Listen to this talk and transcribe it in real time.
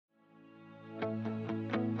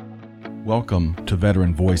Welcome to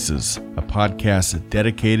Veteran Voices, a podcast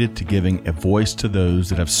dedicated to giving a voice to those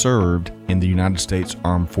that have served in the United States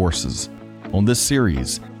Armed Forces. On this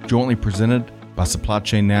series, jointly presented by Supply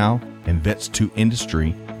Chain Now and Vets to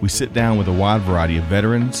Industry, we sit down with a wide variety of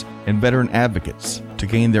veterans and veteran advocates to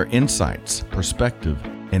gain their insights, perspective,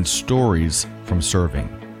 and stories from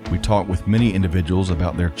serving. We talk with many individuals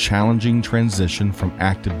about their challenging transition from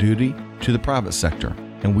active duty to the private sector,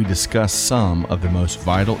 and we discuss some of the most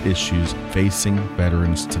vital issues facing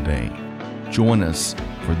veterans today. Join us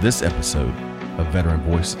for this episode of Veteran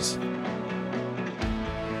Voices.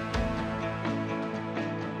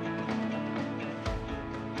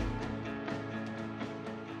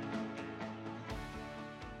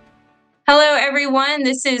 Hello, everyone.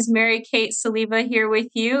 This is Mary Kate Saliba here with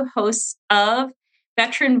you, host of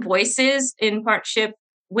Veteran Voices in partnership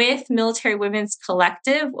with Military Women's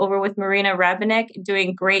Collective over with Marina Rabinek,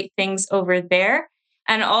 doing great things over there.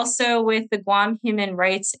 And also with the Guam Human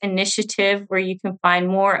Rights Initiative, where you can find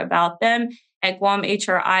more about them at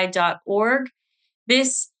guamhri.org.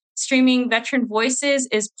 This streaming Veteran Voices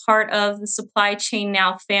is part of the Supply Chain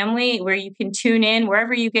Now family, where you can tune in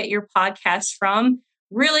wherever you get your podcasts from.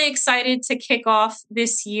 Really excited to kick off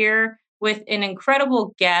this year with an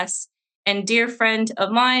incredible guest and dear friend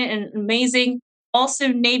of mine, an amazing, also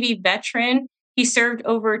Navy veteran. He served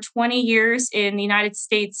over 20 years in the United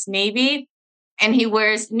States Navy, and he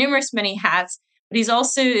wears many hats. But he's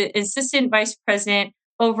also Assistant Vice President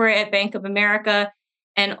over at Bank of America,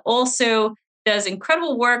 and also does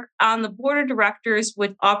incredible work on the board of directors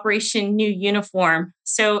with Operation New Uniform.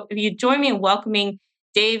 So if you join me in welcoming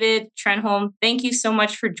David Trenholm, thank you so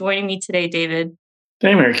much for joining me today, David.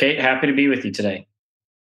 Hey, Mary Kate. Happy to be with you today.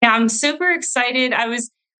 Yeah, I'm super excited. I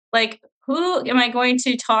was like, who am I going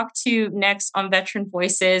to talk to next on Veteran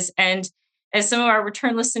Voices? And as some of our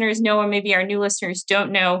return listeners know, or maybe our new listeners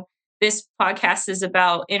don't know, this podcast is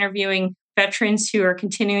about interviewing veterans who are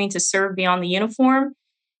continuing to serve beyond the uniform.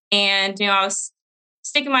 And, I was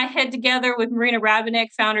sticking my head together with Marina Rabinek,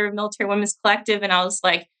 founder of Military Women's Collective. And I was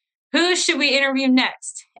like, who should we interview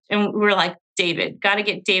next? And we're like, David, got to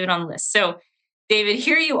get David on the list. So David,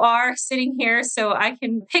 here you are sitting here so I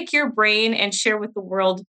can pick your brain and share with the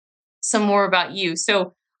world some more about you.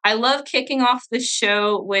 So I love kicking off the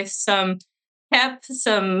show with some pep,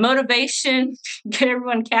 some motivation, get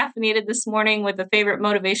everyone caffeinated this morning with a favorite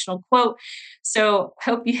motivational quote. So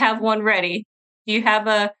hope you have one ready. Do you have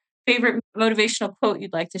a favorite motivational quote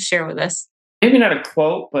you'd like to share with us? Maybe not a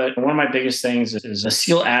quote, but one of my biggest things is a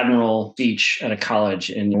SEAL Admiral speech at a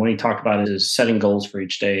college. And when he talked about it is setting goals for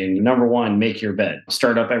each day. And number one, make your bed.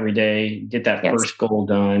 Start up every day, get that first goal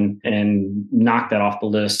done and knock that off the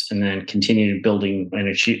list, and then continue building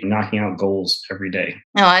and knocking out goals every day.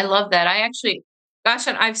 Oh, I love that.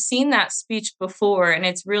 I've seen that speech before and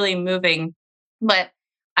it's really moving. But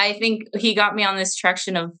I think he got me on this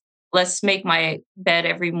traction of let's make my bed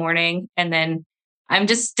every morning. And then I'm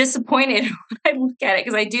just disappointed when I look at it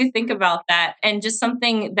because I do think about that and just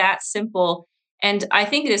something that simple. And I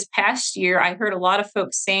think this past year, I heard a lot of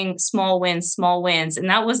folks saying small wins. And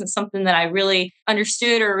that wasn't something that I really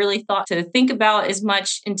understood or really thought to think about as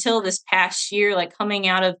much until this past year, like coming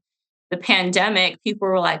out of the pandemic, people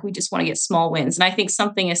were like, we just want to get small wins. And I think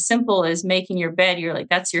something as simple as making your bed, you're like,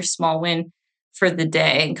 that's your small win for the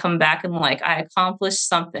day, and come back and like, I accomplished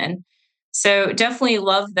something. So definitely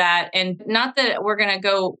love that. And not that we're going to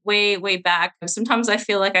go way, way back. Sometimes I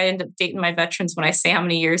feel like I end up dating my veterans when I say how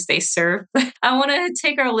many years they serve. I want to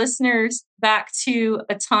take our listeners back to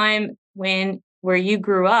a time where you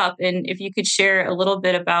grew up. And if you could share a little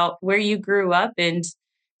bit about where you grew up and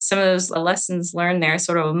some of those lessons learned there,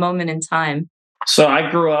 sort of a moment in time. So I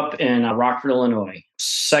grew up in Rockford, Illinois,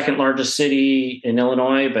 second largest city in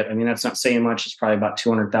Illinois, but I mean, that's not saying much. It's probably about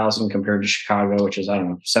 200,000 compared to Chicago, which is,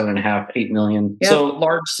 7.5, 8 million. Yep. So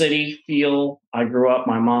large city feel. I grew up,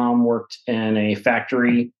 my mom worked in a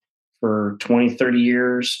factory for 20, 30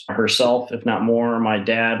 years herself, if not more. My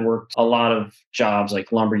dad worked a lot of jobs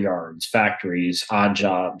like lumber yards, factories, odd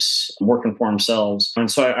jobs, working for themselves. And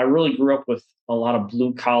so I really grew up with a lot of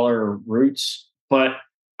blue collar roots, but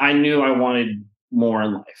I knew I wanted more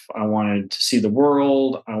in life. I wanted to see the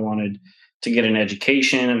world. I wanted to get an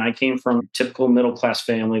education. And I came from a typical middle-class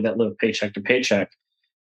family that lived paycheck to paycheck.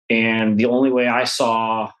 And the only way I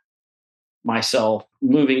saw myself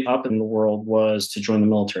moving up in the world was to join the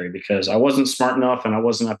military, because I wasn't smart enough and I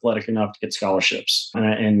wasn't athletic enough to get scholarships.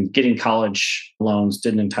 And getting college loans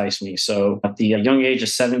didn't entice me. So at the young age of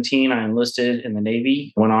 17, I enlisted in the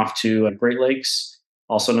Navy, went off to Great Lakes,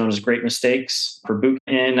 also known as Great Mistakes for boot.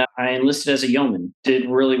 And I enlisted as a yeoman. Did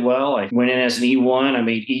really well. I went in as an E1. I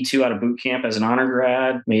made E2 out of boot camp as an honor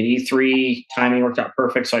grad. Made E3. Timing worked out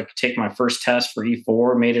perfect, so I could take my first test for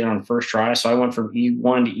E4. Made it on first try. So I went from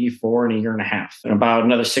E1 to E4 in a year and a half. And about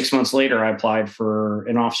another 6 months later, I applied for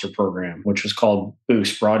an officer program, which was called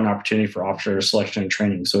Boost, Broadened Opportunity for Officer Selection and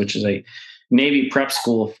Training. So which is a Navy prep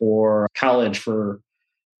school for college for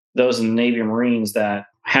those in the Navy or Marines that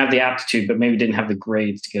have the aptitude, but maybe didn't have the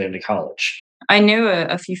grades to get into college. I knew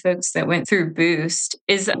a few folks that went through Boost.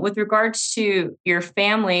 Is with regards to your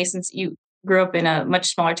family, since you grew up in a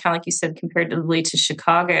much smaller town, like you said, comparatively to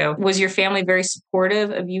Chicago, was your family very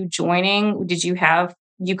supportive of you joining?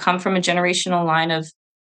 You come from a generational line of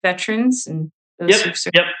veterans and those who've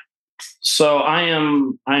served? Yep. So I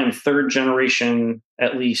am third generation,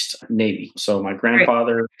 at least Navy. So my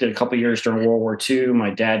grandfather did a couple of years during World War II. My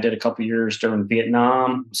dad did a couple of years during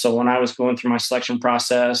Vietnam. So when I was going through my selection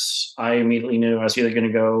process, I immediately knew I was either going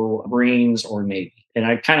to go Marines or Navy. And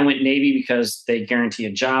I kind of went Navy because they guarantee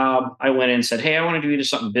a job. I went in and said, hey, I want to do either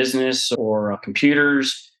something business or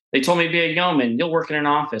computers. They told me to be a yeoman. You'll work in an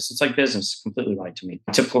office. It's like business. Completely lied to me.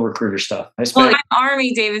 Typical recruiter stuff. I'm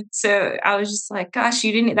Army, David. So I was just like, gosh,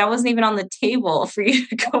 that wasn't even on the table for you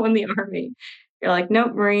to go in the Army. You're like,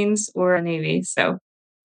 nope, Marines or Navy. So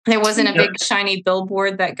there wasn't a big shiny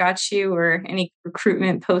billboard that got you or any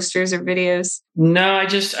recruitment posters or videos? No,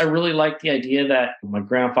 I really liked the idea that my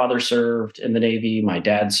grandfather served in the Navy, my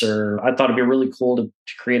dad served. I thought it'd be really cool to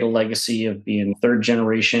create a legacy of being third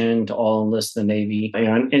generation to all enlist in the Navy.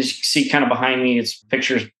 And as you can see kind of behind me, it's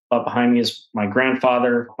pictures up behind me is my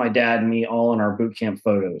grandfather, my dad, and me all in our boot camp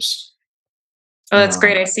photos. Oh, that's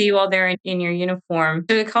great. I see you all there in your uniform.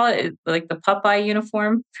 Do they call it like the Popeye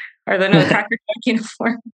uniform? Or the Cracker Jack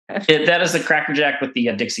uniform? That is the Cracker Jack with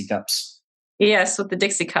the Dixie cups. Yes, with the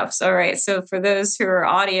Dixie cups. All right. So for those who are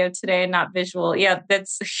audio today and not visual,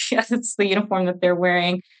 that's the uniform that they're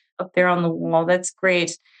wearing up there on the wall. That's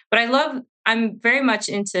great. But I'm very much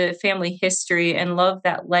into family history and love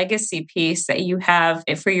that legacy piece that you have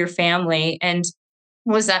for your family. And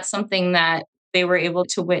was that something that they were able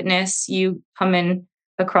to witness you come in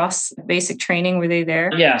across basic training? Were they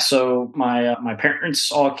there? Yeah. So my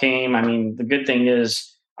parents all came. I mean, the good thing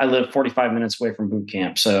is I live 45 minutes away from boot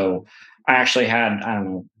camp. So I actually had,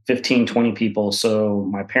 15, 20 people. So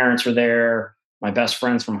my parents were there, my best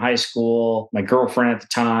friends from high school, my girlfriend at the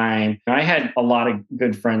time. I had a lot of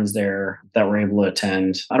good friends there that were able to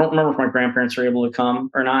attend. I don't remember if my grandparents were able to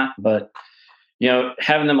come or not, but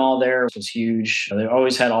having them all there was huge. They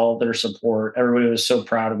always had all of their support. Everybody was so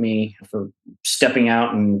proud of me for stepping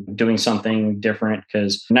out and doing something different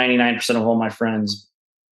because 99% of all my friends,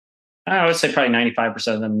 I would say probably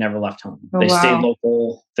 95% of them never left home. Oh, they wow. stayed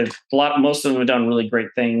local. Most of them have done really great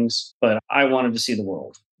things, but I wanted to see the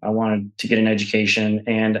world. I wanted to get an education.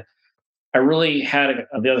 And I really the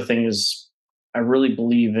other thing is I really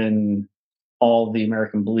believe in all the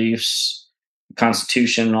American beliefs,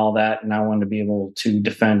 Constitution and all that. And I wanted to be able to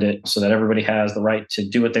defend it so that everybody has the right to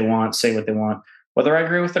do what they want, say what they want, whether I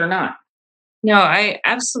agree with it or not. No, I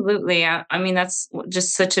absolutely. I mean, that's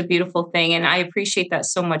just such a beautiful thing. And I appreciate that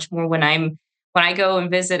so much more when I go and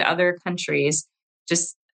visit other countries.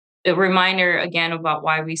 Just a reminder again about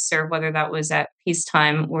why we serve, whether that was at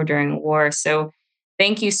peacetime or during war. So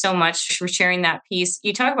thank you so much for sharing that piece.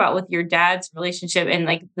 You talk about with your dad's relationship and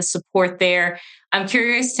like the support there. I'm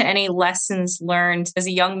curious to any lessons learned as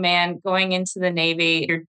a young man going into the Navy,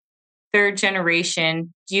 your third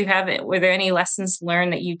generation. Were there any lessons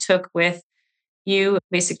learned that you took with you,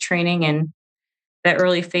 basic training and the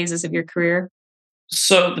early phases of your career?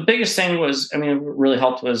 So the biggest thing was, what really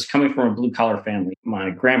helped was coming from a blue collar family. My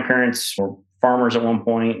grandparents were farmers at one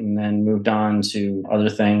point and then moved on to other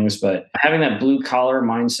things. But having that blue collar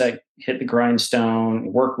mindset, hit the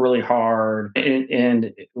grindstone, work really hard. And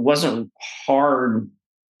it wasn't hard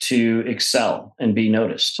to excel and be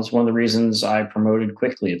noticed. It's one of the reasons I promoted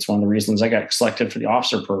quickly. It's one of the reasons I got selected for the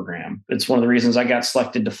officer program. It's one of the reasons I got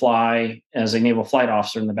selected to fly as a naval flight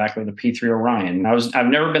officer in the back of the P-3 Orion. I've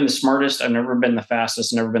never been the smartest. I've never been the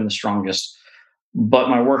fastest, never been the strongest. But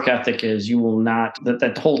my work ethic is you will not,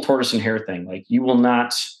 that whole tortoise and hare thing, like you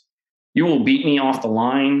will beat me off the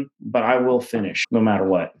line, but I will finish no matter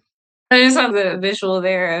what. I just have the visual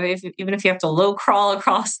there of even if you have to low crawl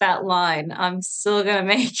across that line, I'm still going to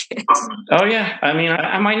make it. Oh, yeah.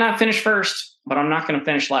 I might not finish first, but I'm not going to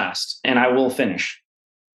finish last, and I will finish.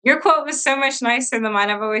 Your quote was so much nicer than mine.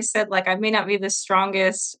 I've always said, like, I may not be the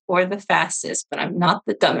strongest or the fastest, but I'm not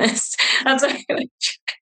the dumbest. That's what I'm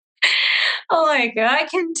like, I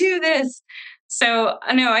can do this. So,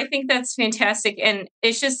 no, I think that's fantastic. And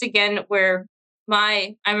it's just, again, where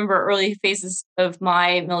I remember early phases of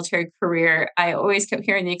my military career, I always kept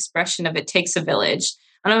hearing the expression of it takes a village.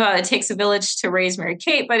 I don't know about it takes a village to raise Mary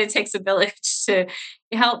Kate, but it takes a village to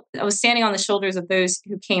help. I was standing on the shoulders of those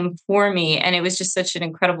who came before me, and it was just such an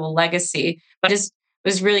incredible legacy. But I just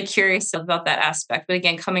was really curious about that aspect. But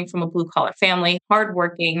again, coming from a blue collar family,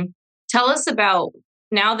 hardworking, tell us about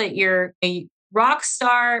now that you're a rock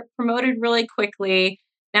star, promoted really quickly.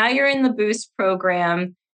 Now you're in the Boost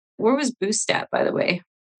program. Where was Boost at, by the way?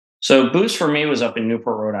 So Boost for me was up in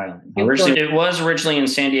Newport, Rhode Island. Newport. It was originally in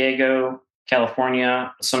San Diego,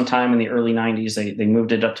 California. Sometime in the early 90s, they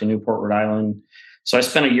moved it up to Newport, Rhode Island. So I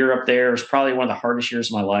spent a year up there. It was probably one of the hardest years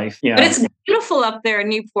of my life. Yeah. But it's beautiful up there in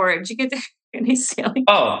Newport. Did you get to any sailing?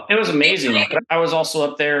 Oh, it was amazing. I was also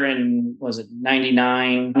up there in, was it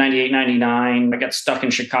 99, 98, 99. I got stuck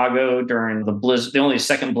in Chicago during the blizzard, the only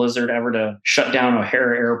second blizzard ever to shut down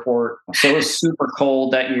O'Hare Airport. So it was super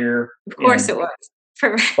cold that year. Of course it was.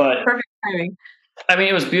 Perfect timing. I mean,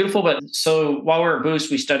 it was beautiful, but so while we were at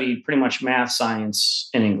Boost, we studied pretty much math, science,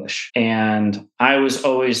 and English. And I was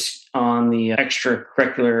always on the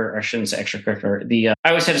extracurricular, I shouldn't say extracurricular. I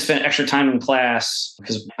always had to spend extra time in class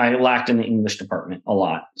because I lacked in the English department a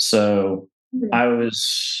lot. So I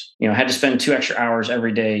was, had to spend 2 extra hours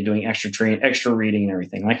every day doing extra reading and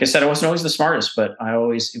everything. Like I said, I wasn't always the smartest, but I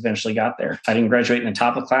always eventually got there. I didn't graduate in the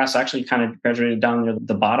top of the class. I actually kind of graduated down near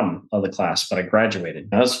the bottom of the class, but I graduated.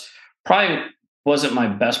 I was probably wasn't my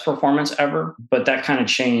best performance ever, but that kind of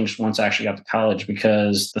changed once I actually got to college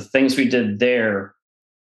because the things we did there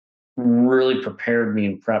really prepared me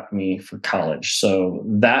and prepped me for college. So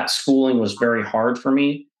that schooling was very hard for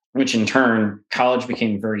me, which in turn, college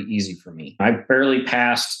became very easy for me. I barely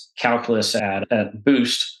passed calculus at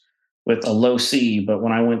Boost with a low C, but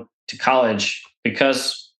when I went to college,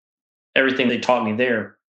 because everything they taught me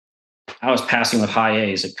there, I was passing with high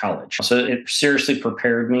A's at college. So it seriously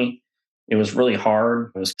prepared me. It was really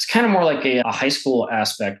hard. It's kind of more like a high school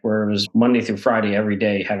aspect where it was Monday through Friday every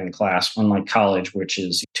day having class, unlike college, which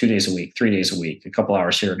is 2 days a week, 3 days a week, a couple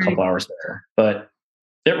hours here, a couple hours there. But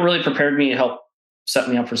it really prepared me to help set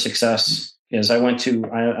me up for success. Is I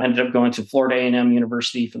ended up going to Florida A&M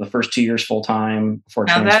University for the first 2 years full time before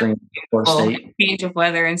transferring to Florida State. Change of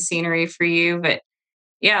weather and scenery for you, but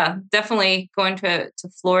yeah, definitely going to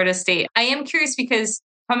Florida State. I am curious because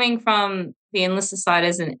coming from the enlisted side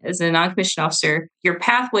as a non-commissioned officer, your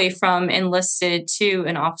pathway from enlisted to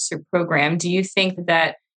an officer program, do you think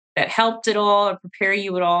that helped at all or prepare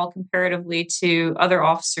you at all comparatively to other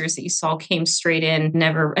officers that you saw came straight in,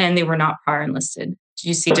 and they were not prior enlisted? Did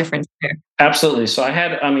you see a difference there? Absolutely. So I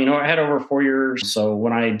had over 4 years. So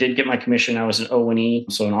when I did get my commission, I was an O&E,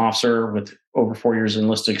 so an officer with over 4 years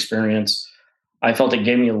enlisted experience. I felt it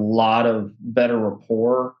gave me a lot of better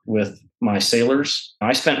rapport with my sailors.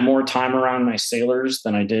 I spent more time around my sailors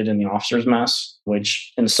than I did in the officers' mess,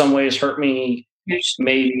 which in some ways hurt me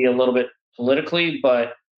maybe a little bit politically,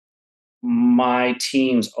 but my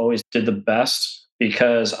teams always did the best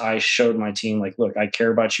because I showed my team, like, look, I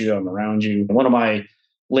care about you. I'm around you. One of my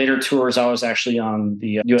later tours, I was actually on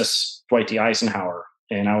the U.S. Dwight D. Eisenhower,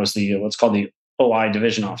 and I was the what's called the OI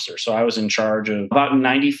division officer. So I was in charge of about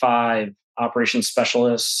 95 operations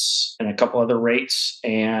specialists and a couple other rates.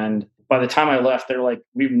 And by the time I left, they're like,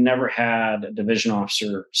 we've never had a division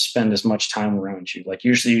officer spend as much time around you. Like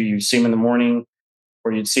usually you see them in the morning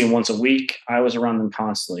or you'd see them once a week. I was around them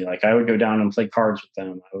constantly. Like I would go down and play cards with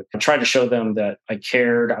them. I would try to show them that I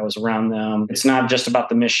cared. I was around them. It's not just about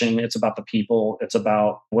the mission. It's about the people. It's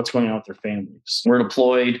about what's going on with their families. We're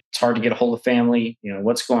deployed. It's hard to get a hold of family.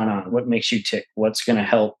 What's going on? What makes you tick? What's going to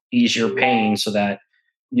help ease your pain so that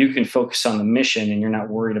you can focus on the mission and you're not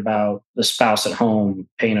worried about the spouse at home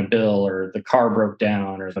paying a bill or the car broke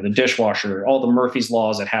down or the dishwasher, all the Murphy's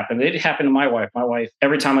Laws that happened. It happened to my wife. My wife,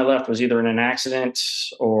 every time I left, was either in an accident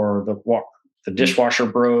or the dishwasher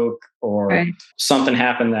broke or something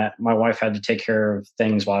happened that my wife had to take care of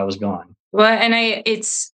things while I was gone. Well, and it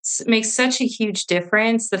makes such a huge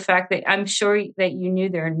difference. The fact that I'm sure that you knew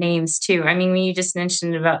their names too. I mean, when you just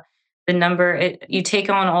mentioned about the number, you take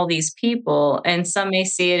on all these people, and some may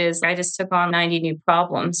see it as I just took on 90 new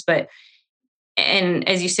problems. And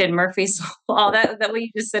as you said, Murphy's Law, that what you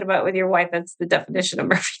just said about with your wife, that's the definition of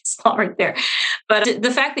Murphy's Law right there. But the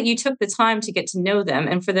fact that you took the time to get to know them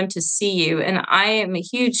and for them to see you, and I am a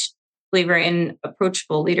huge believer in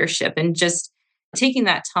approachable leadership and just taking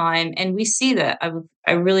that time. And we see that.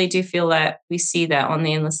 I really do feel that we see that on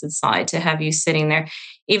the enlisted side to have you sitting there,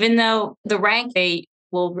 even though the rank, they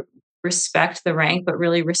will respect the rank, but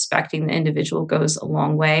really respecting the individual goes a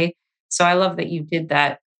long way. So I love that you did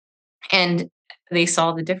that and they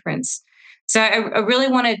saw the difference. So I really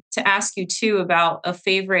wanted to ask you too about a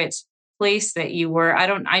favorite place that you were.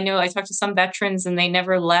 I know I talked to some veterans and they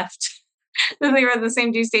never left. They were at the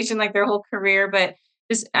same duty station like their whole career, but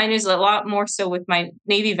just I know there's a lot more so with my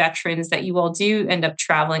Navy veterans that you all do end up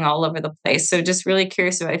traveling all over the place. So just really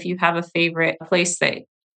curious about if you have a favorite place that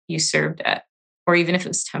you served at, or even if it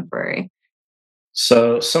was temporary.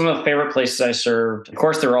 So some of the favorite places I served, of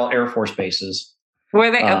course, they're all Air Force bases.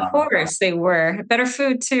 Were they? Of Uh, course they were. Better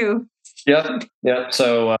food too. yep, yep.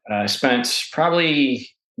 So I spent probably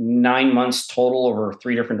 9 months total over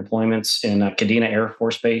three different deployments in Kadena Air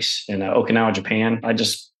Force Base in Okinawa, Japan. I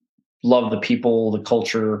just love the people, the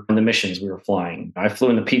culture, and the missions we were flying. I flew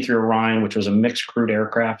in the P-3 Orion, which was a mixed crewed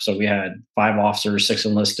aircraft. So we had 5 officers, 6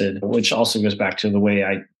 enlisted, which also goes back to the way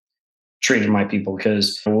I treated my people,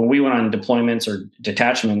 because when we went on deployments or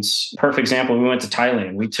detachments, perfect example, we went to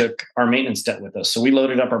Thailand. We took our maintenance deck with us. So we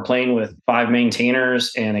loaded up our plane with 5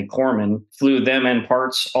 maintainers and a corpsman, flew them and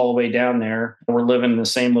parts all the way down there. We're living in the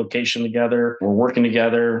same location together. We're working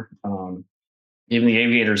together. Even the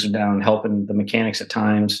aviators are down helping the mechanics at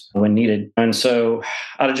times when needed. And so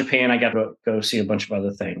out of Japan, I got to go see a bunch of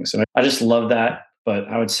other things. And I just love that. But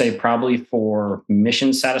I would say probably for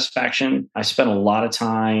mission satisfaction, I spent a lot of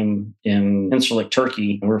time in Incirlik,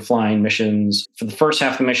 Turkey. We were flying missions. For the first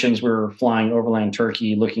half of the missions, we were flying overland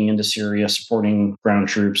Turkey, looking into Syria, supporting ground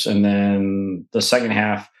troops. And then the second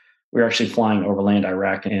half, we were actually flying overland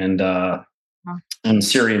Iraq and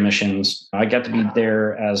Syria missions. I got to be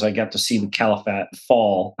there as I got to see the caliphate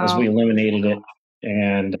fall as we eliminated it.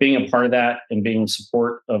 And being a part of that and being in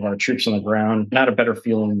support of our troops on the ground, not a better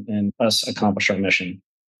feeling than us accomplish our mission.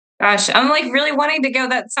 Gosh, I'm like really wanting to go.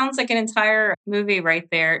 That sounds like an entire movie right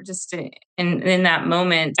there, in that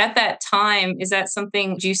moment. At that time, is that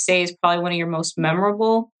something you say is probably one of your most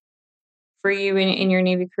memorable for you in your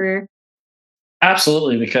Navy career?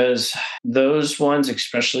 Absolutely, because those ones,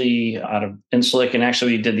 especially out of Insulik, and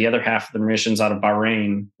actually we did the other half of the missions out of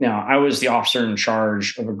Bahrain. Now, I was the officer in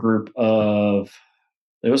charge of a group of,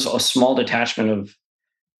 it was a small detachment of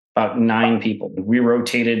about 9 people. We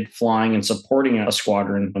rotated flying and supporting a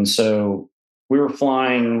squadron. And so we were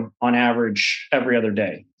flying on average every other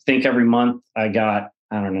day. I think every month I got,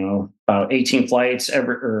 I don't know, about 18 flights,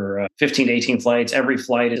 15 to 18 flights. Every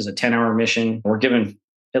flight is a 10-hour mission. We're given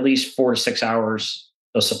at least 4 to 6 hours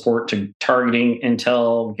of support to targeting,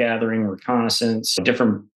 intel, gathering, reconnaissance,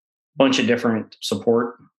 different bunch of different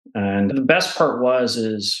support. And the best part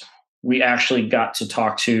is we actually got to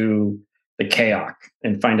talk to the KAOC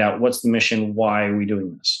and find out what's the mission, why are we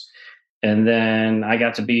doing this. And then I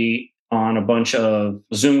got to be on a bunch of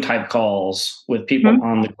Zoom type calls with people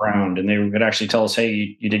on the ground, and they would actually tell us,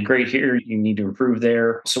 hey, you did great here, you need to improve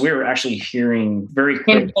there. So we were actually hearing very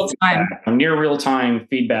quick feedback, near real time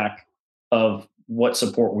feedback of what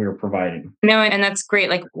support we were providing. No, and that's great.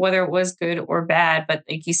 Like whether it was good or bad, but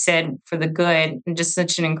like you said, for the good, and just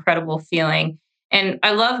such an incredible feeling. And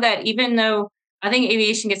I love that even though I think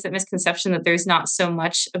aviation gets that misconception that there's not so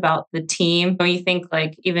much about the team. But you think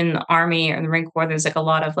like even the Army or the Marine Corps, there's like a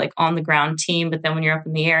lot of like on the ground team. But then when you're up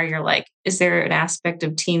in the air, you're like, is there an aspect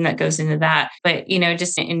of team that goes into that? But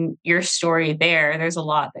just in your story there's a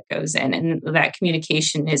lot that goes in, and that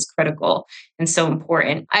communication is critical and so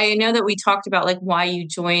important. I know that we talked about like why you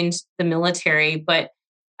joined the military, but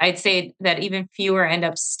I'd say that even fewer end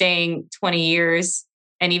up staying 20 years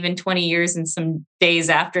and even 20 years and some days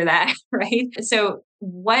after that, right? So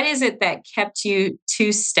what is it that kept you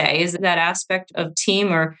to stay? Is it that aspect of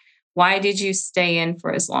team, or why did you stay in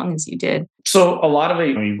for as long as you did? So a lot of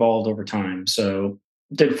it evolved over time. So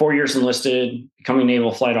did 4 years enlisted, becoming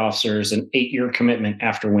naval flight officers, an 8-year commitment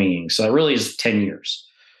after winging. So it really is 10 years.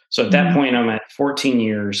 So at that point, I'm at 14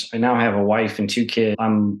 years. I now have a wife and 2 kids.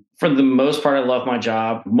 For the most part, I love my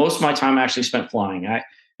job. Most of my time I actually spent flying.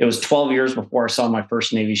 It was 12 years before I saw my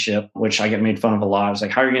first Navy ship, which I get made fun of a lot. I was like,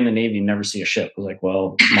 how are you in the Navy and never see a ship? I was like,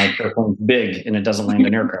 well, my airplane's big and it doesn't land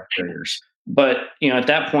in aircraft carriers. But, at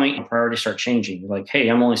that point, priorities start changing. Like, hey,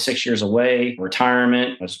 I'm only 6 years away.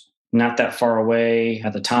 Retirement was not that far away.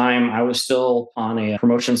 At the time, I was still on a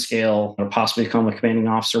promotion scale to possibly become a commanding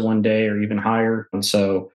officer one day or even higher. And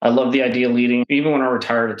so I love the idea of leading. Even when I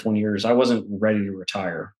retired at 20 years, I wasn't ready to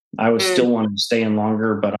retire. I was still wanting to stay in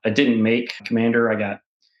longer, but I didn't make commander. I got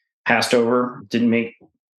passed over, didn't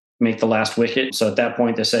make the last wicket. So at that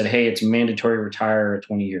point, they said, hey, it's mandatory to retire at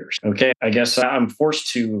 20 years. Okay, I guess I'm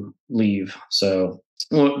forced to leave. So,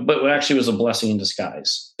 but it actually was a blessing in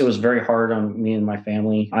disguise. It was very hard on me and my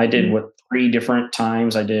family. I did 3 different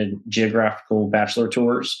times. I did geographical bachelor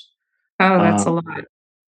tours. Oh, that's a lot.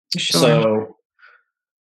 Sure. So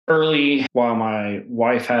Early, while my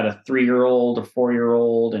wife had a 3-year-old, a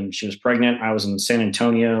 4-year-old, and she was pregnant, I was in San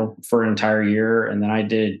Antonio for an entire year. And then I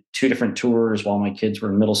did 2 different tours while my kids were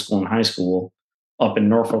in middle school and high school up in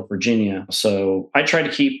Norfolk, Virginia. So I tried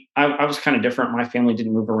to keep, I was kind of different. My family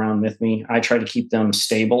didn't move around with me. I tried to keep them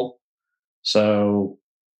stable. So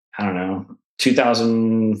I don't know,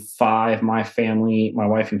 2005, my family, my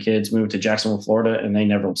wife and kids moved to Jacksonville, Florida, and they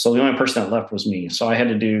never, so the only person that left was me. So I had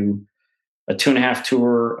to do a 2.5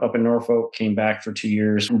 tour up in Norfolk, came back for 2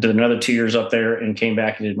 years, did another 2 years up there, and came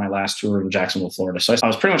back and did my last tour in Jacksonville, Florida. So I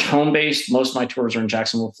was pretty much home based. Most of my tours are in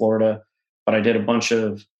Jacksonville, Florida, but I did a bunch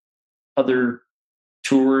of other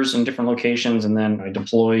tours in different locations. And then I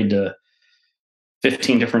deployed to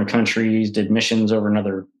 15 different countries, did missions over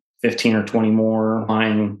another 15 or 20 more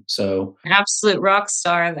flying. So, Absolute rock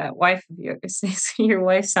star, that wife of yours. Your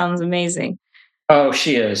wife sounds amazing. oh,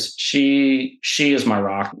 she is. She is my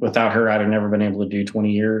rock. Without her, I'd have never been able to do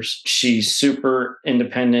 20 years. She's super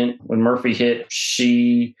independent. When Murphy hit,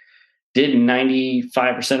 she did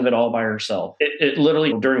 95% of it all by herself. It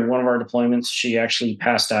literally, during one of our deployments, she actually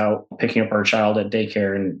passed out picking up our child at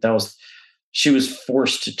daycare. And she was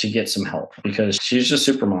forced to get some help because she's just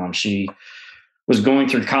super mom. She was going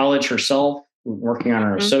through college herself, working on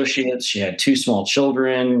her Mhm. associates. She had 2 small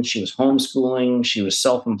children. She was homeschooling. She was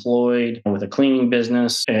self-employed with a cleaning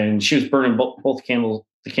business, and she was burning both candles,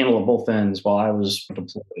 the candle at both ends while I was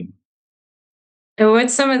deployed. And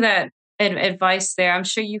what's some of that advice there? I'm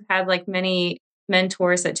sure you've had like many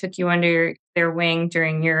mentors that took you under their wing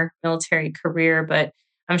during your military career, but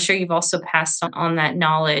I'm sure you've also passed on that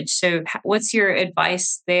knowledge. So, what's your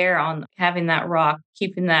advice there on having that rock,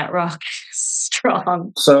 keeping that rock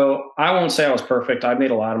strong? So I won't say I was perfect. I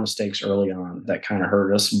made a lot of mistakes early on that kind of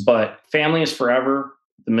hurt us, but family is forever.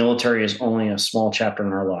 The military is only a small chapter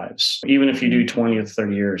in our lives. Even if you do Mhm. 20 or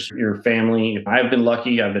 30 years, your family, I've been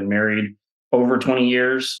lucky. I've been married over 20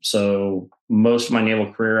 years. So most of my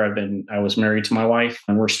naval career, I was married to my wife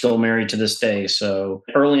and we're still married to this day. So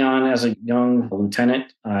early on as a young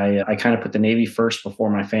lieutenant, I kind of put the Navy first before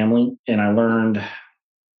my family. And I learned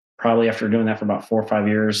probably after doing that for about 4 or 5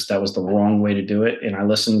 years, that was the wrong way to do it. And I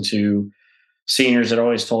listened to seniors that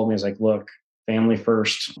always told me, is like, look, family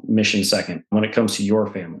first, mission second when it comes to your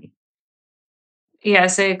family.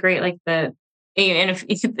 Yes, I agree. Like and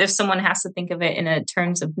if someone has to think of it in a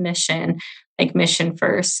terms of mission, like mission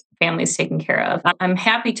first, families taken care of. I'm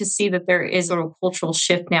happy to see that there is a cultural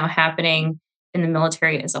shift now happening in the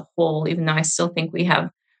military as a whole, even though I still think we have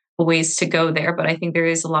a ways to go there. But I think there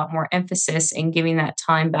is a lot more emphasis in giving that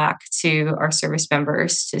time back to our service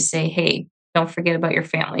members to say, hey, don't forget about your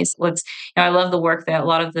families. I love the work that a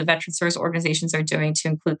lot of the veteran service organizations are doing to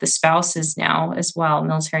include the spouses now as well,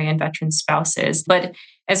 military and veteran spouses. But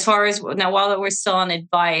as far as now, while we're still on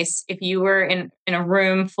advice, if you were in a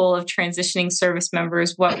room full of transitioning service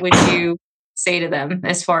members, what would you say to them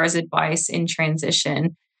as far as advice in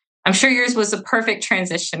transition? I'm sure yours was a perfect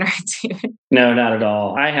transition, right, David? No, not at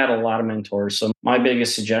all. I had a lot of mentors. So my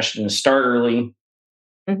biggest suggestion is start early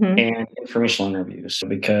Hmm. and informational interviews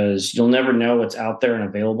because you'll never know what's out there and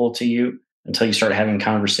available to you until you start having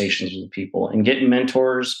conversations with people and get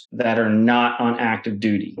mentors that are not on active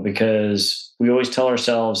duty because we always tell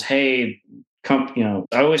ourselves, hey, I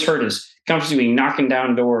always heard is companies will be knocking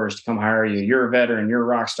down doors to come hire you. You're a veteran, you're a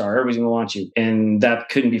rock star, everybody's gonna want you. And that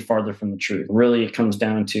couldn't be farther from the truth. Really, it comes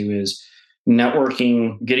down to is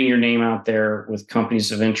networking, getting your name out there with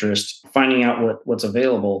companies of interest, finding out what's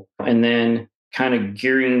available, and then kind of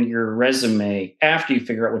gearing your resume after you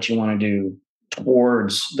figure out what you want to do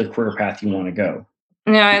towards the career path you want to go.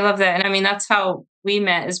 No, I love that. And I mean, that's how we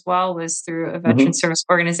met as well, was through a veteran Hmm. service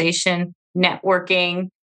organization, networking,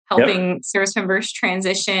 Yep. helping service members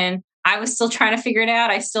transition. I was still trying to figure it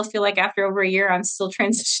out. I still feel like after over a year, I'm still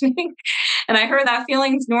transitioning. And I heard that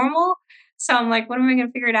feeling's normal. So I'm like, what am I going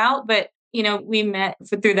to figure it out? But, we met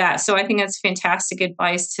through that. So I think that's fantastic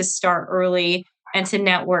advice to start early and to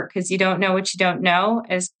network because you don't know what you don't know,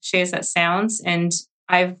 as cliche as that sounds. And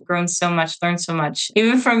I've grown so much, learned so much,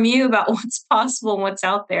 even from you about what's possible and what's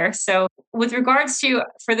out there. So, with regards to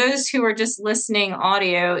for those who are just listening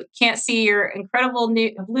audio, can't see your incredible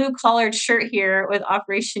new blue collared shirt here with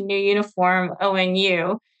Operation New Uniform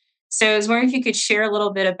ONU. So, I was wondering if you could share a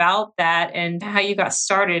little bit about that and how you got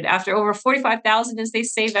started after over 45,000, as they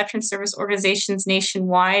say, veteran service organizations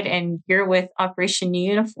nationwide, and you're with Operation New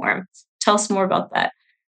Uniform. Tell us more about that.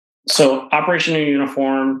 So Operation New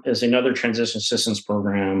Uniform is another transition assistance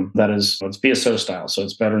program that is, it's BSO style. So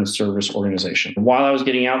it's Veteran Service Organization. While I was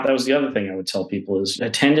getting out, that was the other thing I would tell people is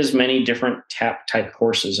attend as many different TAP type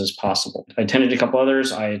courses as possible. I attended a couple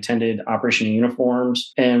others. I attended Operation New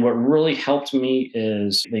Uniforms. And what really helped me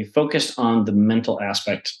is they focused on the mental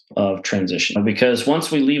aspect of transition. Because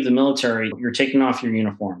once we leave the military, you're taking off your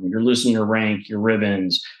uniform, you're losing your rank, your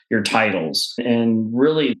ribbons, your titles. And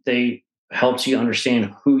really, they helps you understand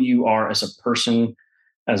who you are as a person,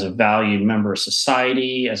 as a valued member of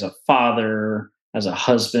society, as a father, as a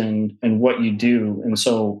husband, and what you do. And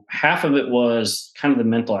so half of it was kind of the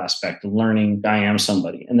mental aspect of learning I am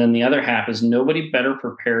somebody. And then the other half is nobody better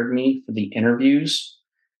prepared me for the interviews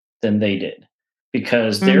than they did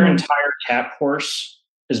because their entire TAP course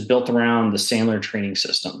is built around the Sandler training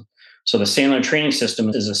system. So the Sandler training system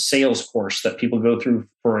is a sales course that people go through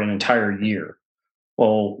for an entire year.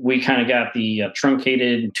 Well, we kind of got the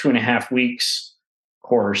truncated 2.5 weeks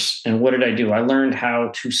course. And what did I do? I learned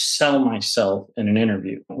how to sell myself in an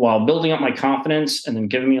interview while building up my confidence and then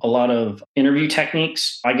giving me a lot of interview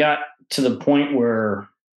techniques. I got to the point where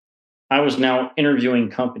I was now interviewing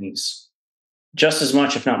companies just as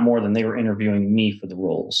much, if not more, than they were interviewing me for the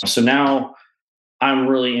roles. So now I'm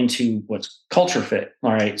really into what's culture fit.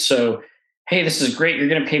 All right. So, hey, this is great. You're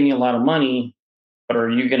going to pay me a lot of money. But are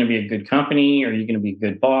you going to be a good company? Are you going to be a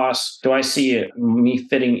good boss? Do I see me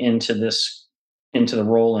fitting into the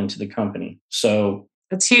role, into the company? So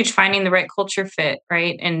It's huge finding the right culture fit,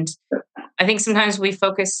 right? And I think sometimes we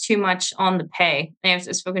focus too much on the pay. I've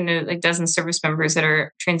spoken to like dozens of service members that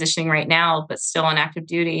are transitioning right now, but still on active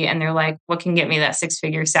duty. And they're like, what can get me that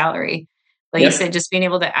 6-figure salary? Like you yep. said, just being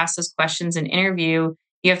able to ask those questions in interview,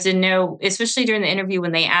 you have to know, especially during the interview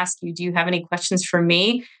when they ask you, do you have any questions for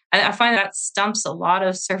me? I find that stumps a lot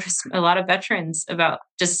of veterans about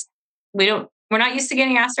just, we're not used to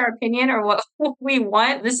getting asked our opinion or what we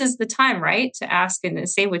want. This is the time, right? To ask and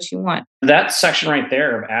say what you want. That section right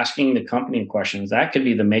there of asking the company questions, that could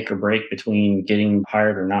be the make or break between getting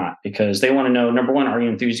hired or not, because they want to know, number one, are you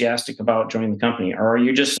enthusiastic about joining the company? Or are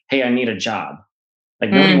you just, hey, I need a job? Like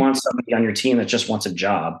nobody wants somebody on your team that just wants a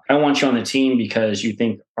job. I want you on the team because you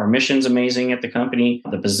think our mission's amazing at the company,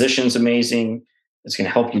 the position's amazing, it's going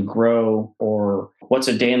to help you grow, or what's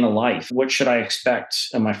a day in the life? What should I expect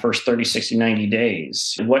in my first 30, 60, 90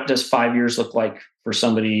 days? What does 5 years look like for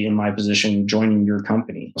somebody in my position joining your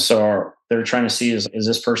company? So they're trying to see is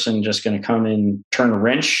this person just going to come and turn a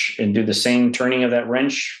wrench and do the same turning of that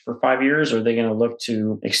wrench for 5 years? Or are they going to look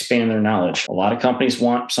to expand their knowledge? A lot of companies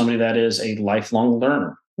want somebody that is a lifelong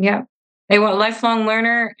learner. Yeah. They want a lifelong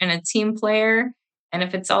learner and a team player. And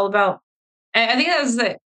if it's all about, I think that was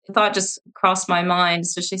the thought just crossed my mind,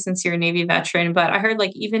 especially since you're a Navy veteran. But I heard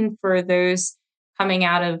like even for those coming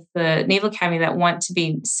out of the Naval Academy that want to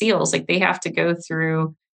be SEALs, like they have to go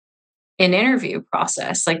through an interview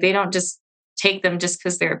process. Like they don't just take them just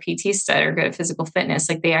because they're a PT stud or good at physical fitness.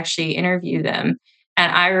 Like they actually interview them.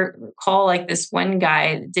 And I recall like this one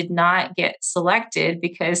guy did not get selected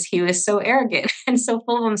because he was so arrogant and so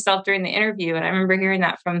full of himself during the interview. And I remember hearing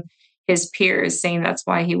that from his peers saying that's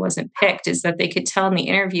why he wasn't picked, is that they could tell in the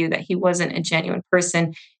interview that he wasn't a genuine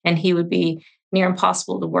person and he would be near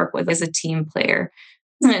impossible to work with as a team player.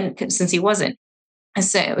 And since he wasn't,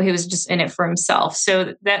 so he was just in it for himself.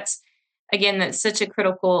 So that's such a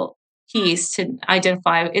critical piece to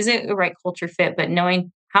identify, is it the right culture fit, but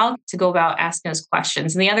knowing how to go about asking those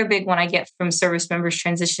questions. And the other big one I get from service members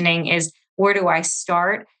transitioning is, where do I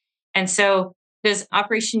start? And so does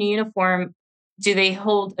Operation Uniform, do they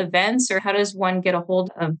hold events, or how does one get a hold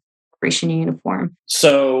of Operation Uniform?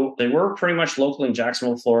 So they were pretty much local in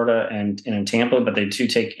Jacksonville, Florida, and in Tampa, but they do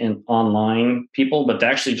take in online people. But they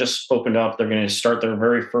actually just opened up. They're going to start their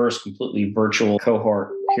very first completely virtual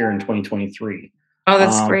cohort here in 2023. Oh,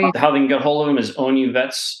 that's great. How they can get a hold of them is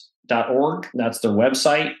onuvets.org. That's their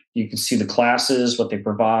website. You can see the classes, what they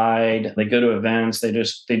provide. They go to events. They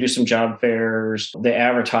do some job fairs. They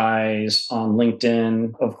advertise on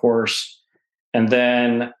LinkedIn, of course. And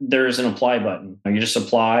then there's an apply button. You just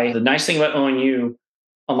apply. The nice thing about ONU,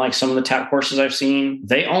 unlike some of the TAP courses I've seen,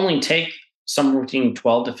 they only take somewhere between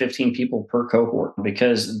 12 to 15 people per cohort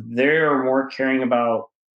because they're more caring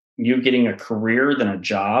about you getting a career than a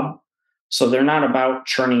job. So they're not about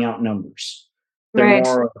churning out numbers. They're Right.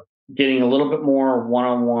 more getting a little bit more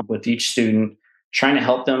one-on-one with each student, trying to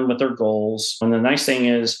help them with their goals. And the nice thing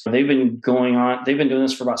is they've been doing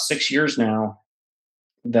this for about 6 years now,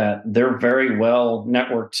 that they're very well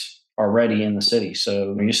networked already in the city.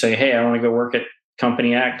 So when you say, hey, I want to go work at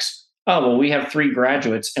company X. well, we have 3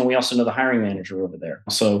 graduates and we also know the hiring manager over there.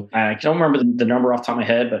 So I don't remember the number off the top of my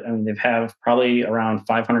head, but I mean, they've have probably around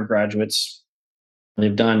 500 graduates.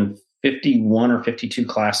 They've done 51 or 52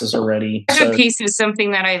 classes already. Graduate piece is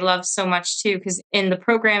something that I love so much too, because in the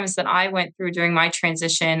programs that I went through during my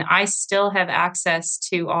transition, I still have access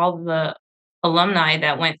to all the alumni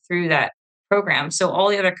that went through that program. So all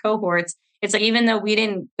the other cohorts, it's like even though we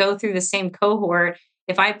didn't go through the same cohort,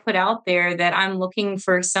 if I put out there that I'm looking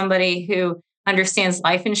for somebody who understands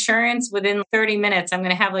life insurance, within 30 minutes, I'm going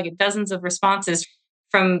to have like dozens of responses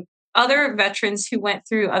from other veterans who went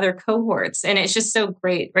through other cohorts. And it's just so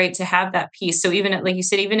great, right, to have that piece. So even like you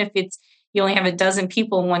said, even if it's you only have a dozen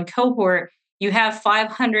people in one cohort, you have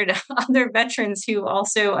 500 other veterans who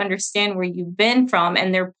also understand where you've been from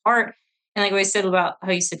and they're part. And like I said about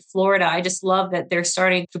how you said Florida, I just love that they're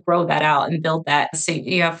starting to grow that out and build that. So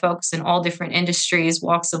you have folks in all different industries,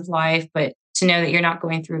 walks of life, but to know that you're not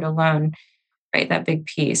going through it alone, right? That big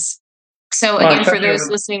piece. So again, for those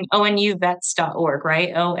listening, onuvets.org,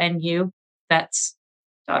 right? onuvets.org.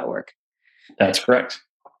 That's correct.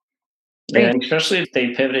 Yeah, and especially if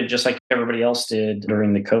they pivoted just like everybody else did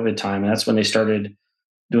during the COVID time. And that's when they started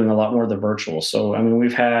doing a lot more of the virtual. So, I mean,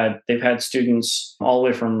 they've had students all the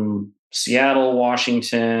way from Seattle,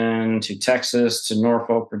 Washington to Texas to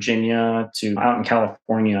Norfolk, Virginia to out in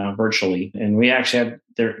California virtually. And we actually had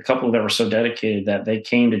a couple that were so dedicated that they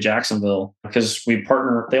came to Jacksonville because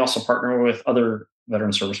they also partner with other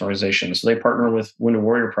veteran service organizations. So they partner with Wounded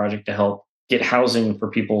Warrior Project to help get housing for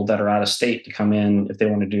people that are out of state to come in if they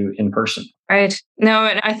want to do in person. Right. No,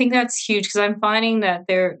 and I think that's huge because I'm finding that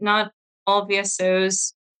they're not all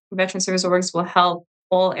VSOs, veteran service orgs, will help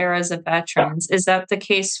all eras of veterans. Is that the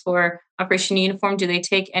case for Operation Uniform? Do they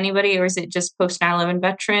take anybody or is it just post 9/11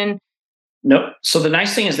 veteran? Nope. So the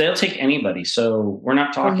nice thing is they'll take anybody. So we're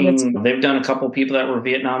not talking, they've done a couple of people that were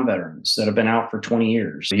Vietnam veterans that have been out for 20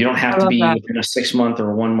 years. You don't have to be within a 6-month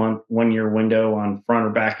or 1 year window on front or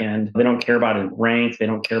back end. They don't care about rank. They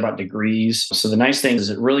don't care about degrees. So the nice thing is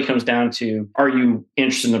it really comes down to, are you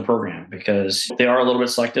interested in the program? Because they are a little bit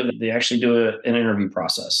selective. They actually do an interview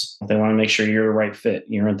process. They want to make sure you're the right fit.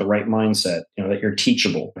 You're at the right mindset, that you're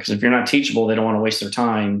teachable. Because if you're not teachable, they don't want to waste their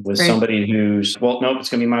time with somebody who's, well, nope, it's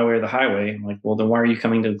going to be my way or the highway. I'm like, well, then why are you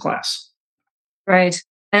coming to the class? Right.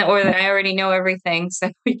 Or that I already know everything, so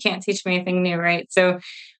you can't teach me anything new, right? So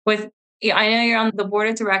I know you're on the board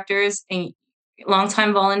of directors and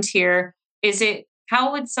longtime volunteer.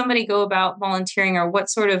 How would somebody go about volunteering or what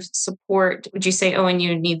sort of support would you say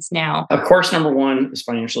ONU needs now? Of course, number one is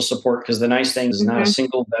financial support because the nice thing is not a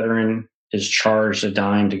single veteran is charged a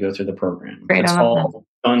dime to go through the program. Great, it's all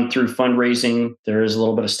done through fundraising. There is a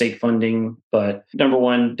little bit of state funding, but number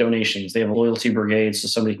one, donations. They have a loyalty brigade, so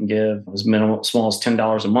somebody can give as small as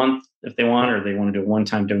 $10 a month if they want, or they want to do a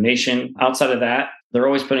one-time donation. Outside of that, they're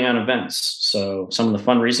always putting on events. So some of the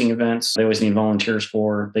fundraising events, they always need volunteers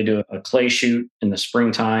for. They do a clay shoot in the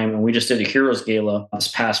springtime. And we just did a Heroes Gala this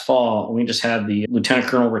past fall. And we just had the Lieutenant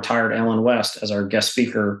Colonel retired Alan West as our guest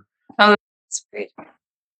speaker. Oh, that's great.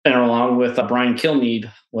 And along with Brian Kilmeade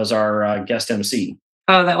was our guest MC.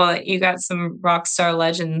 Oh, you got some rock star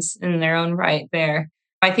legends in their own right there.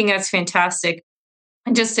 I think that's fantastic.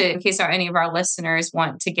 And just in case any of our listeners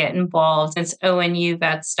want to get involved, it's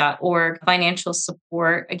onuvets.org. Financial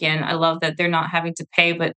support. Again, I love that they're not having to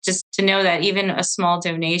pay, but just to know that even a small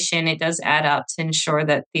donation, it does add up to ensure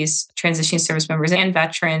that these transitioning service members and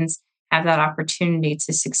veterans have that opportunity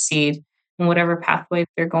to succeed in whatever pathway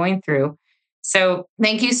they're going through. So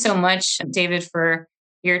thank you so much, David, for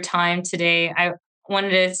your time today. I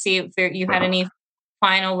wanted to see if you had any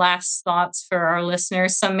final last thoughts for our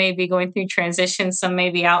listeners. Some may be going through transition, some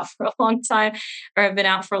may be out for a long time or have been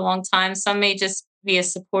out for a long time. Some may just be a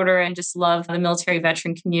supporter and just love the military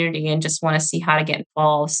veteran community and just want to see how to get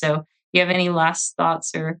involved. So do you have any last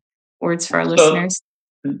thoughts or words for our listeners?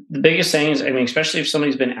 The biggest thing is, especially if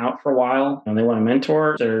somebody's been out for a while and they want to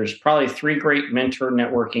mentor, there's probably 3 great mentor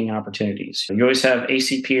networking opportunities. You always have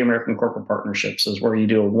ACP, American Corporate Partnerships, is where you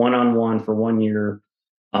do a one-on-one for 1 year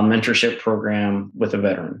mentorship program with a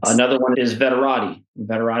veteran. Another one is Veterati.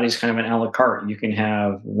 Veterati is kind of an a la carte. You can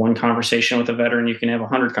have one conversation with a veteran. You can have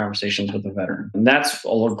 100 conversations with a veteran. And that's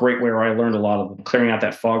a great way where I learned a lot of clearing out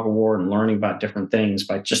that fog of war and learning about different things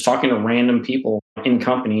by just talking to random people in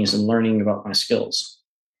companies and learning about my skills.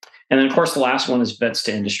 And then, of course, the last one is Vets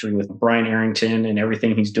to Industry with Brian Arrington and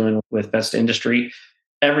everything he's doing with Vets to Industry.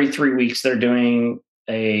 Every 3 weeks, they're doing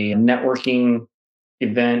a networking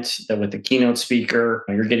event that with the keynote speaker,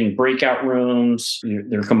 you're getting breakout rooms.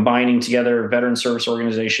 They're combining together veteran service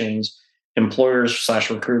organizations.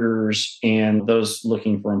 employers/recruiters and those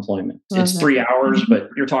looking for employment. It's 3 hours, but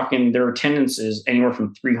you're talking their attendance is anywhere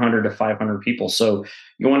from 300 to 500 people. So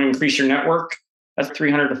you want to increase your network, that's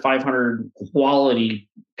 300 to 500 quality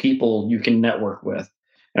people you can network with.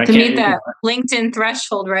 And to meet that LinkedIn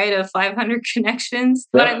threshold, right, of 500 connections.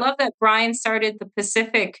 But I love that Brian started the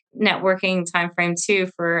Pacific networking timeframe too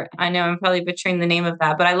for, I know I'm probably butchering the name of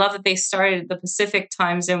that, but I love that they started the Pacific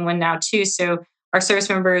time zone one now too. So our service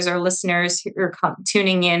members or listeners who are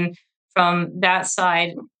tuning in from that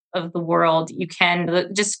side of the world, you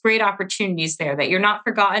can just great opportunities there that you're not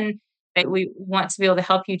forgotten, that we want to be able to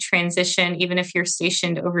help you transition, even if you're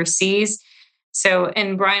stationed overseas. So,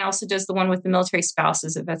 and Brian also does the one with the military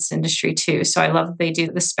spouses at Vets Industry too. So I love that they do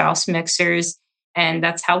the spouse mixers. And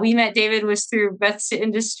that's how we met David, was through Vets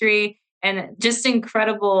Industry, and just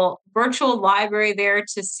incredible virtual library there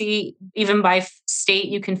to see, even by state,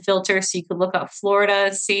 you can filter. So you could look up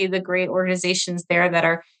Florida, see the great organizations there that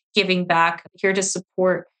are giving back, here to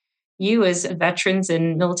support you as veterans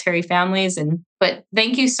and military families. But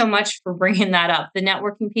thank you so much for bringing that up. The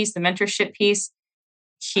networking piece, the mentorship piece,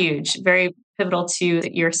 huge, very pivotal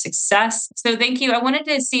to your success. So thank you. I wanted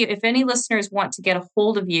to see if any listeners want to get a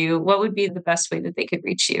hold of you, what would be the best way that they could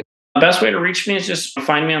reach you? The best way to reach me is just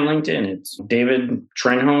find me on LinkedIn. It's David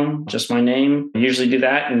Trenholm, just my name. I usually do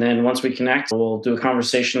that. And then once we connect, we'll do a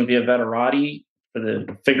conversation via Veterati to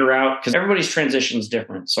figure out, because everybody's transition is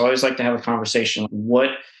different. So I always like to have a conversation.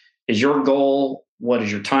 What is your goal? What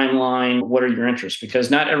is your timeline? What are your interests?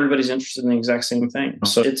 Because not everybody's interested in the exact same thing.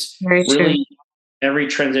 So it's really, every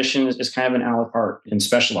transition is kind of an a la carte and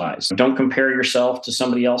specialized. Don't compare yourself to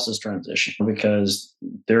somebody else's transition, because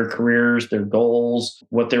their careers, their goals,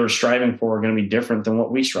 what they were striving for are going to be different than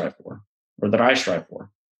what we strive for, or that I strive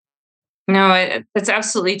for. No, it's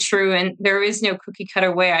absolutely true. And there is no cookie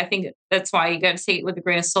cutter way. I think that's why you got to take it with a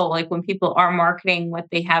grain of salt. Like when people are marketing what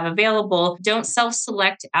they have available, don't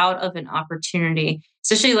self-select out of an opportunity.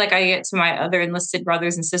 Especially like I get to my other enlisted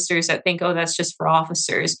brothers and sisters that think, oh, that's just for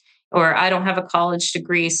officers. Or I don't have a college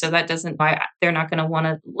degree, so that doesn't, they're not going to want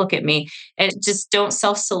to look at me. And just don't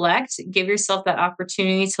self-select. Give yourself that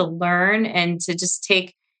opportunity to learn and to just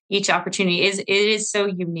take each opportunity. It is so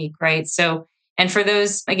unique, right? So, and for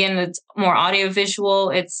those, again, that's more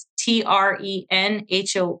audio-visual, it's Trenholm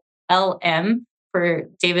for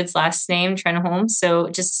David's last name, Trenholm. So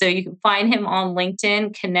just so you can find him on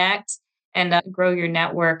LinkedIn, connect, and grow your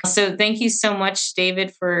network. So thank you so much,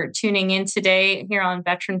 David, for tuning in today here on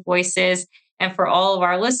Veteran Voices. And for all of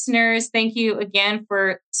our listeners, thank you again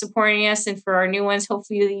for supporting us. And for our new ones,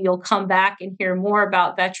 hopefully you'll come back and hear more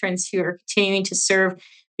about veterans who are continuing to serve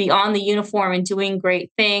beyond the uniform and doing great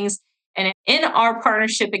things. And in our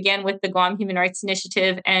partnership, again, with the Guam Human Rights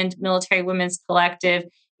Initiative and Military Women's Collective,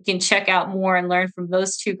 you can check out more and learn from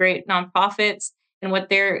those two great nonprofits and what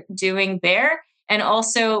they're doing there. And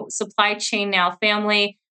also Supply Chain Now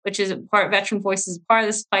Family, which is a part, Veteran Voices, part of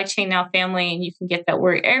the Supply Chain Now family. And you can get that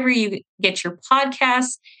wherever you get your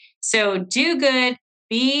podcasts. So do good,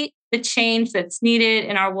 be the change that's needed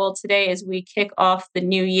in our world today as we kick off the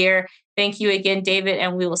new year. Thank you again, David,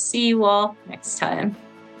 and we will see you all next time.